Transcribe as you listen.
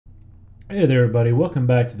Hey there, everybody. Welcome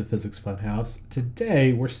back to the Physics Funhouse.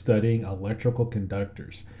 Today we're studying electrical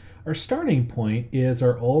conductors. Our starting point is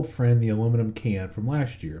our old friend, the aluminum can from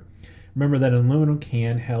last year. Remember that an aluminum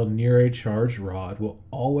can held near a charged rod will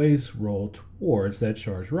always roll towards that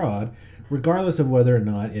charged rod, regardless of whether or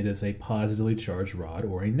not it is a positively charged rod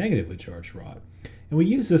or a negatively charged rod. And we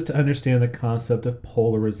use this to understand the concept of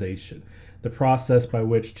polarization, the process by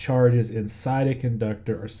which charges inside a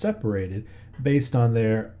conductor are separated based on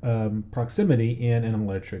their proximity in an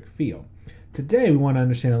electric field. Today, we want to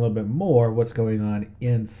understand a little bit more of what's going on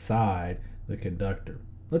inside the conductor.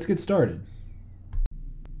 Let's get started.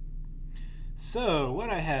 So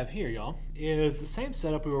what I have here, y'all, is the same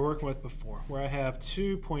setup we were working with before, where I have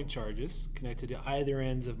 2-point charges connected to either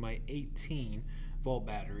ends of my 18-volt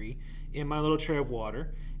battery in my little tray of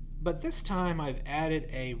water. But this time I've added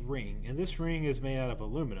a ring, and this ring is made out of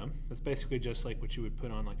aluminum. That's basically just like what you would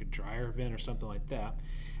put on like a dryer vent or something like that.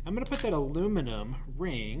 I'm going to put that aluminum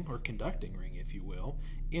ring, or conducting ring if you will,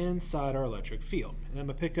 inside our electric field. And I'm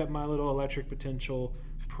going to pick up my little electric potential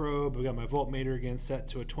probe. I've got my voltmeter again set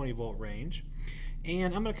to a 20 volt range.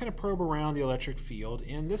 And I'm going to kind of probe around the electric field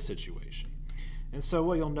in this situation. And so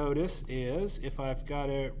what you'll notice is if I've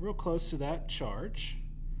got it real close to that charge,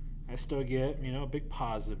 I still get, a big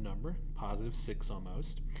positive number, positive 6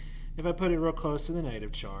 almost. If I put it real close to the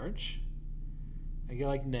negative charge, I get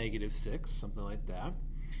like negative 6, something like that.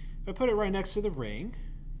 If I put it right next to the ring,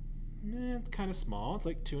 it's kind of small, it's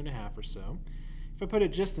like 2.5 or so. If I put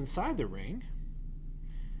it just inside the ring,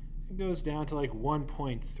 it goes down to like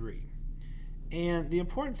 1.3. And the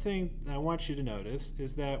important thing that I want you to notice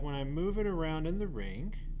is that when I move it around in the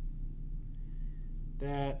ring,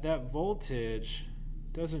 that voltage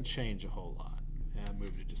doesn't change a whole lot. And I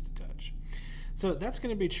moved it just a touch. So that's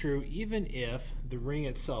going to be true even if the ring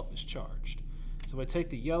itself is charged. So if I take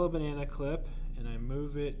the yellow banana clip and I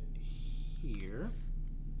move it here,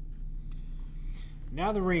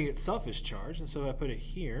 now the ring itself is charged, and so if I put it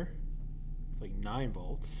here, it's like 9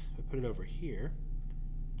 volts. If I put it over here,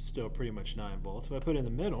 still pretty much 9 volts. If I put it in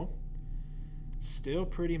the middle, still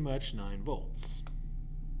pretty much 9 volts.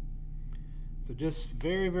 So just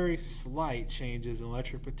very, very slight changes in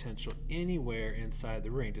electric potential anywhere inside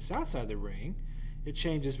the ring. Just outside the ring, it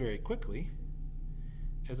changes very quickly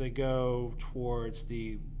as I go towards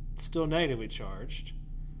the still negatively charged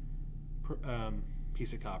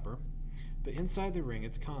piece of copper. But inside the ring,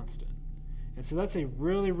 it's constant. And so that's a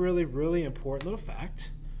really, really, really important little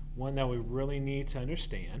fact, one that we really need to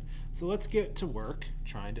understand. So let's get to work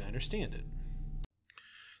trying to understand it.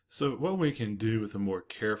 So what we can do with a more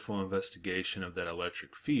careful investigation of that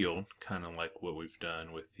electric field, kind of like what we've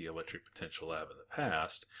done with the electric potential lab in the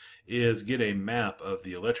past, is get a map of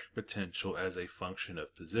the electric potential as a function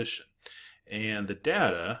of position. And the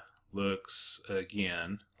data looks,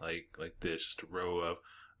 again, like this, just a row of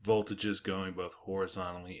voltages going both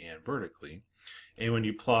horizontally and vertically. And when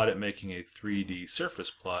you plot it making a 3D surface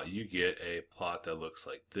plot, you get a plot that looks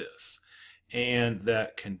like this. And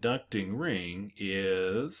that conducting ring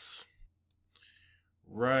is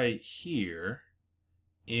right here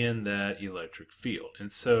in that electric field.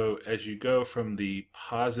 And so as you go from the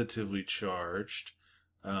positively charged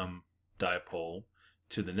dipole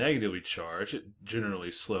to the negatively charged, it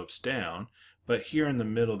generally slopes down. But here in the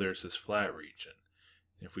middle, there's this flat region.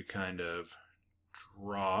 If we kind of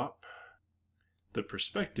drop the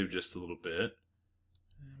perspective just a little bit,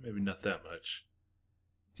 maybe not that much,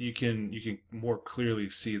 you can more clearly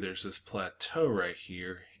see there's this plateau right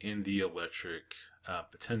here in the electric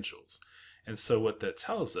potentials. And so what that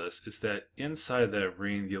tells us is that inside that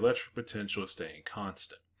ring, the electric potential is staying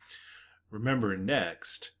constant. Remember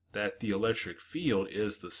next that the electric field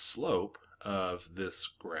is the slope of this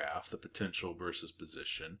graph, the potential versus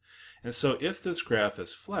position. And so if this graph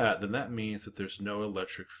is flat, then that means that there's no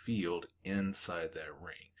electric field inside that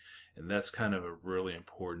ring. And that's kind of a really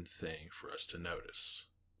important thing for us to notice.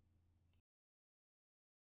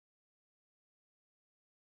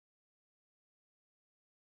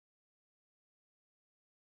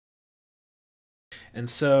 And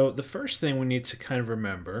so the first thing we need to kind of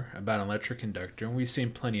remember about an electric conductor, and we've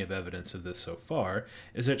seen plenty of evidence of this so far,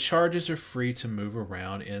 is that charges are free to move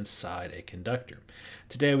around inside a conductor.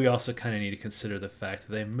 Today we also kind of need to consider the fact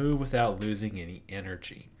that they move without losing any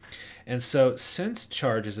energy. And so since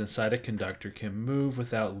charges inside a conductor can move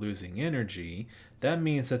without losing energy, that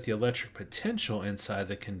means that the electric potential inside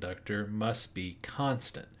the conductor must be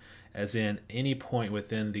constant. As in, any point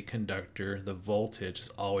within the conductor, the voltage is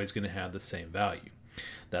always going to have the same value.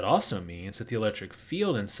 That also means that the electric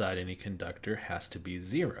field inside any conductor has to be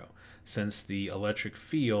 0, since the electric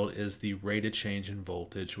field is the rate of change in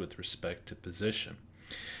voltage with respect to position.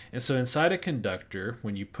 And so inside a conductor,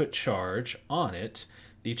 when you put charge on it,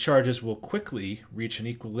 the charges will quickly reach an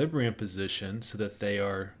equilibrium position so that they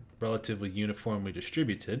are relatively uniformly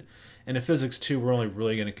distributed. And in physics 2, we're only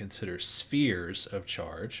really going to consider spheres of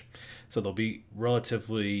charge. So they'll be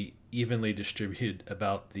relatively evenly distributed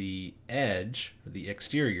about the edge, the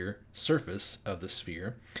exterior surface of the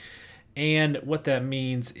sphere. And what that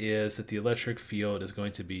means is that the electric field is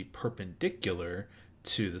going to be perpendicular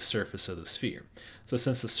to the surface of the sphere. So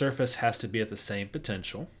since the surface has to be at the same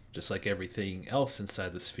potential, just like everything else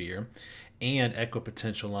inside the sphere, and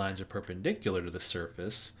equipotential lines are perpendicular to the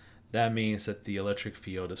surface, that means that the electric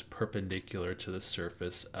field is perpendicular to the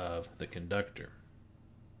surface of the conductor.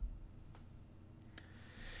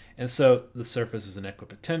 And so the surface is an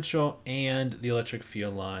equipotential, and the electric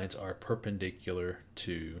field lines are perpendicular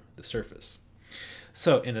to the surface.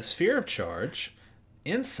 So in a sphere of charge,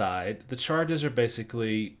 inside, the charges are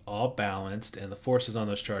basically all balanced, and the forces on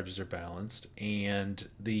those charges are balanced, and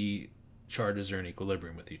the charges are in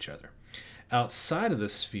equilibrium with each other. Outside of the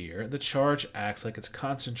sphere, the charge acts like it's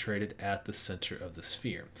concentrated at the center of the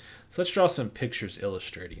sphere. So let's draw some pictures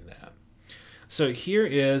illustrating that. So here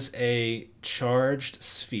is a charged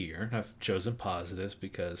sphere. I've chosen positives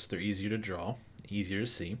because they're easier to draw, easier to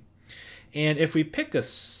see. And if we pick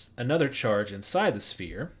another charge inside the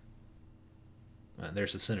sphere,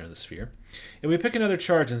 there's the center of the sphere. If we pick another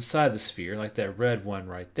charge inside the sphere, like that red one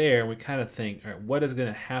right there, and we kind of think, all right, what is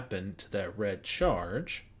going to happen to that red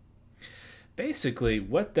charge? Basically,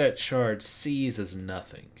 what that charge sees is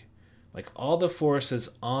nothing. Like all the forces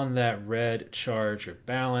on that red charge are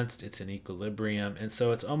balanced, it's in equilibrium, and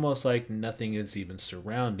so it's almost like nothing is even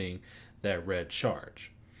surrounding that red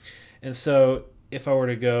charge. And so if I were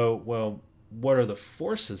to go, well, what are the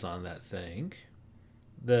forces on that thing?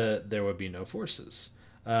 There would be no forces.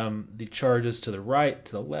 The charges to the right,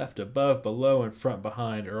 to the left, above, below, and front,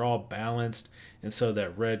 behind are all balanced, and so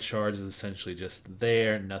that red charge is essentially just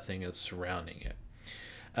there, nothing is surrounding it.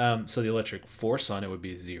 So the electric force on it would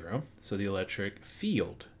be 0, so the electric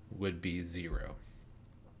field would be 0.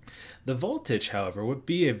 The voltage, however, would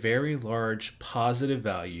be a very large positive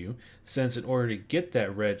value, since in order to get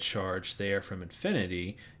that red charge there from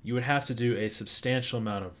infinity, you would have to do a substantial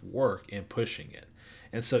amount of work in pushing it.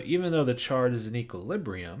 And so even though the charge is in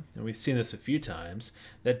equilibrium, and we've seen this a few times,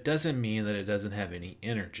 that doesn't mean that it doesn't have any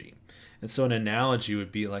energy. And so an analogy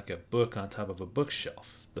would be like a book on top of a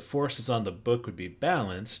bookshelf. The forces on the book would be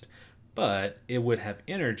balanced, but it would have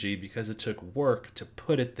energy because it took work to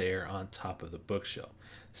put it there on top of the bookshelf.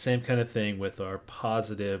 Same kind of thing with our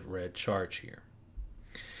positive red charge here.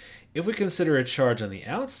 If we consider a charge on the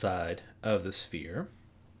outside of the sphere,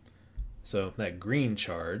 so that green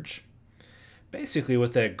charge, basically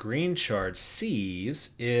what that green charge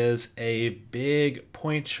sees is a big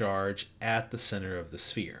point charge at the center of the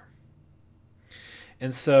sphere.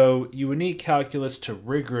 And so you would need calculus to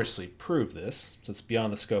rigorously prove this, so it's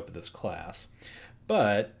beyond the scope of this class.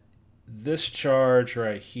 But this charge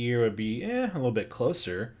right here would be a little bit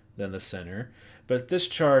closer than the center, but this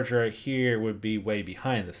charge right here would be way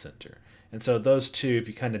behind the center. And so those two, if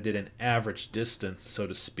you kind of did an average distance, so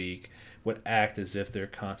to speak, would act as if they're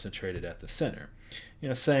concentrated at the center. You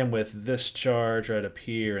know, same with this charge right up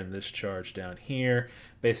here and this charge down here.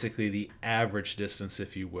 Basically, the average distance,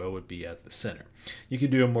 if you will, would be at the center. You could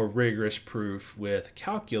do a more rigorous proof with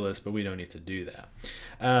calculus, but we don't need to do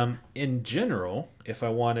that. In general, if I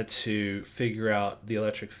wanted to figure out the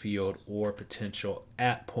electric field or potential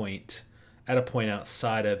at a point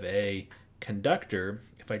outside of a conductor,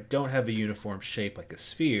 if I don't have a uniform shape like a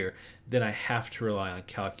sphere, then I have to rely on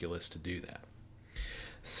calculus to do that.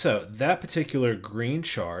 So that particular green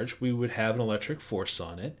charge, we would have an electric force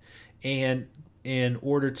on it, and in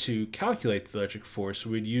order to calculate the electric force,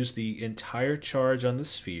 we'd use the entire charge on the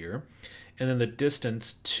sphere, and then the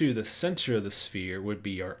distance to the center of the sphere would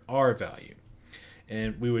be our R value.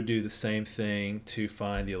 And we would do the same thing to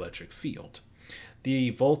find the electric field.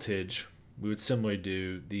 The voltage, we would similarly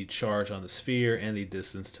do the charge on the sphere and the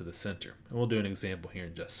distance to the center. And we'll do an example here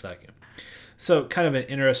in just a second. So kind of an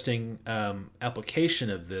interesting application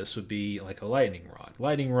of this would be like a lightning rod.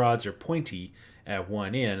 Lightning rods are pointy at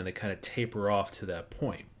one end, and they kind of taper off to that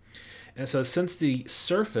point. And so since the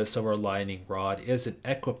surface of our lightning rod is an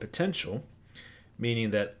equipotential,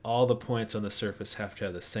 meaning that all the points on the surface have to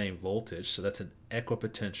have the same voltage, so that's an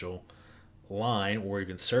equipotential line, or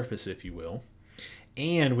even surface, if you will,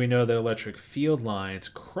 and we know that electric field lines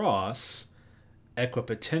cross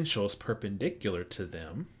equipotentials perpendicular to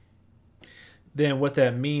them, then what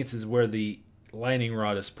that means is where the lightning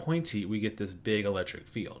rod is pointy, we get this big electric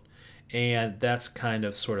field. And that's kind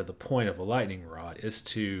of sort of the point of a lightning rod, is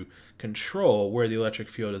to control where the electric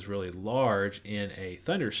field is really large in a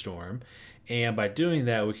thunderstorm. And by doing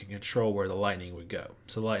that, we can control where the lightning would go.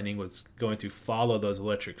 So lightning was going to follow those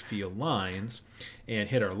electric field lines and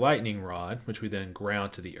hit our lightning rod, which we then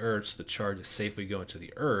ground to the earth so the charge is safely going to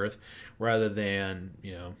the earth, rather than,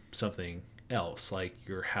 something else like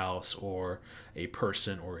your house or a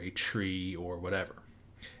person or a tree or whatever.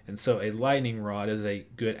 And so a lightning rod is a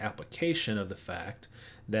good application of the fact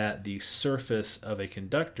that the surface of a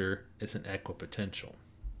conductor is an equipotential.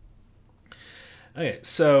 Okay,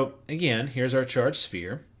 so again, here's our charged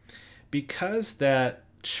sphere. Because that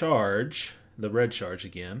charge, the red charge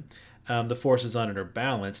again, the forces on it are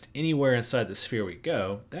balanced anywhere inside the sphere we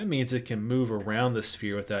go, that means it can move around the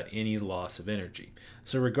sphere without any loss of energy.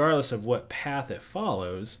 So regardless of what path it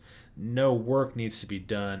follows, no work needs to be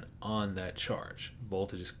done on that charge.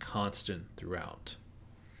 Voltage is constant throughout.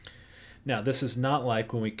 Now, this is not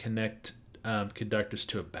like when we connect conductors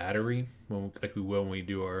to a battery, like we will when we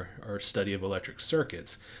do our study of electric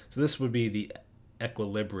circuits. So this would be the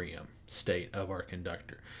equilibrium state of our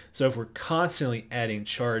conductor. So if we're constantly adding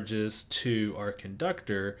charges to our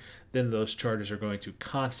conductor, then those charges are going to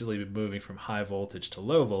constantly be moving from high voltage to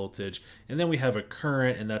low voltage, and then we have a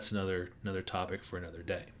current, and that's another topic for another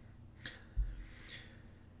day.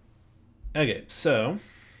 Okay, so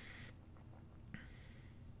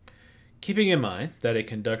keeping in mind that a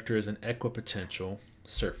conductor is an equipotential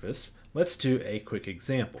surface, let's do a quick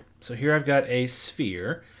example. So here I've got a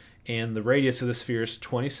sphere, and the radius of the sphere is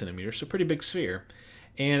 20 centimeters, so pretty big sphere.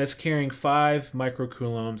 And it's carrying 5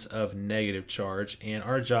 microcoulombs of negative charge, and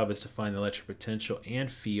our job is to find the electric potential and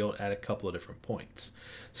field at a couple of different points.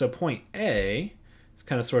 So point A is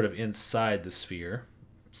kind of sort of inside the sphere.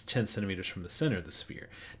 It's 10 centimeters from the center of the sphere.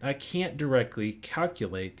 Now, I can't directly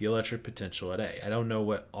calculate the electric potential at A. I don't know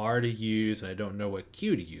what R to use, and I don't know what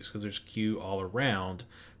Q to use, because there's Q all around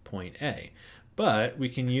point A. But we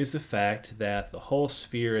can use the fact that the whole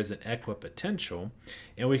sphere is an equipotential,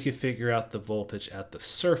 and we can figure out the voltage at the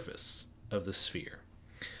surface of the sphere.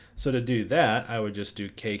 So to do that, I would just do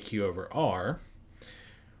KQ over R,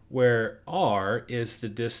 where R is the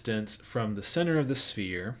distance from the center of the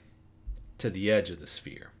sphere to the edge of the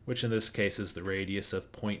sphere, which in this case is the radius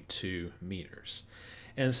of 0.2 meters.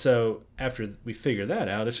 And so after we figure that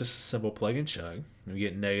out, it's just a simple plug and chug. We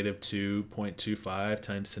get negative 2.25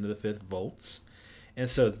 times 10 to the 5th volts. And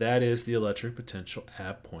so that is the electric potential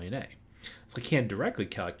at point A. So I can't directly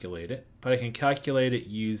calculate it, but I can calculate it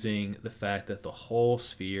using the fact that the whole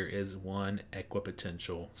sphere is one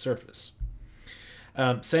equipotential surface.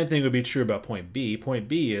 Same thing would be true about point B. Point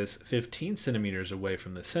B is 15 centimeters away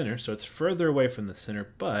from the center, so it's further away from the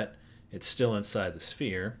center, but it's still inside the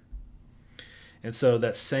sphere. And so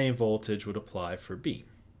that same voltage would apply for B.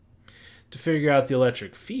 To figure out the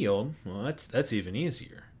electric field, well, that's even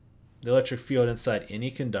easier. The electric field inside any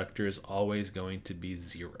conductor is always going to be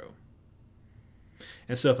 0.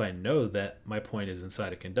 And so if I know that my point is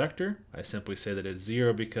inside a conductor, I simply say that it's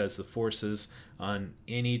 0 because the forces on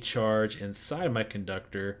any charge inside my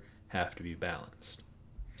conductor have to be balanced.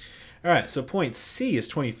 All right, so point C is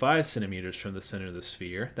 25 centimeters from the center of the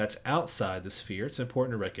sphere. That's outside the sphere. It's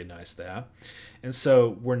important to recognize that. And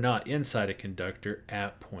so we're not inside a conductor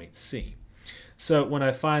at point C. So when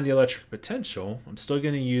I find the electric potential, I'm still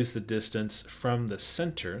going to use the distance from the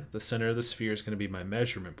center. The center of the sphere is going to be my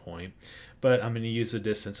measurement point, but I'm going to use the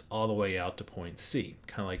distance all the way out to point C,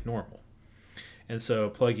 kind of like normal. And so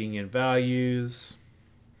plugging in values,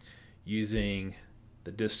 using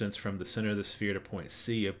the distance from the center of the sphere to point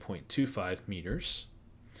C of 0.25 meters,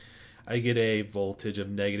 I get a voltage of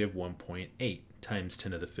negative 1.8 times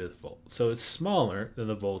 10 to the 5th volt. So it's smaller than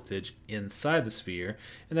the voltage inside the sphere,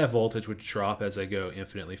 and that voltage would drop as I go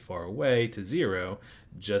infinitely far away to 0,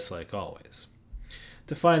 just like always.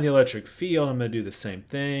 To find the electric field, I'm going to do the same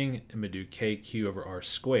thing. I'm going to do KQ over R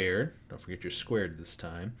squared. Don't forget your squared this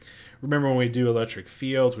time. Remember when we do electric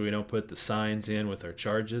fields, we don't put the signs in with our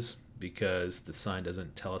charges because the sign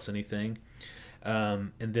doesn't tell us anything.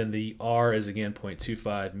 And then the R is again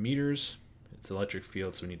 0.25 meters. It's electric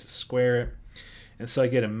field, so we need to square it. And so I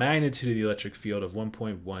get a magnitude of the electric field of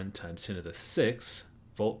 1.1 times 10 to the 6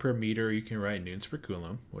 volt per meter. You can write newtons per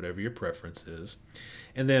coulomb, whatever your preference is.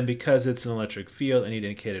 And then because it's an electric field, I need to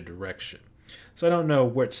indicate a direction. So I don't know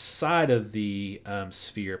which side of the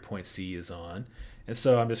sphere point C is on, and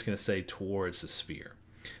so I'm just going to say towards the sphere.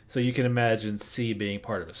 So you can imagine C being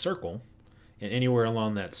part of a circle, and anywhere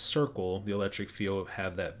along that circle, the electric field would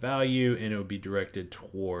have that value, and it would be directed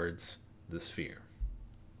towards the sphere.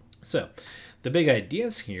 So the big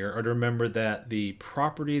ideas here are to remember that the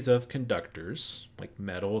properties of conductors, like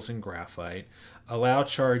metals and graphite, allow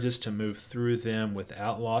charges to move through them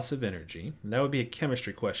without loss of energy. And that would be a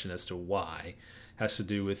chemistry question as to why. It has to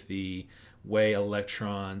do with the way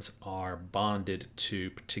electrons are bonded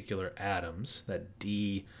to particular atoms. That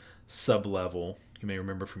D sublevel, you may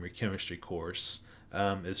remember from your chemistry course,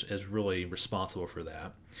 is really responsible for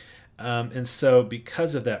that. And so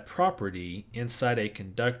because of that property, inside a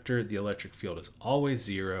conductor, the electric field is always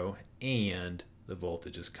zero and the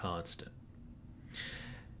voltage is constant.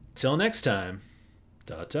 Till next time,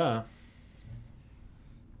 ta-ta.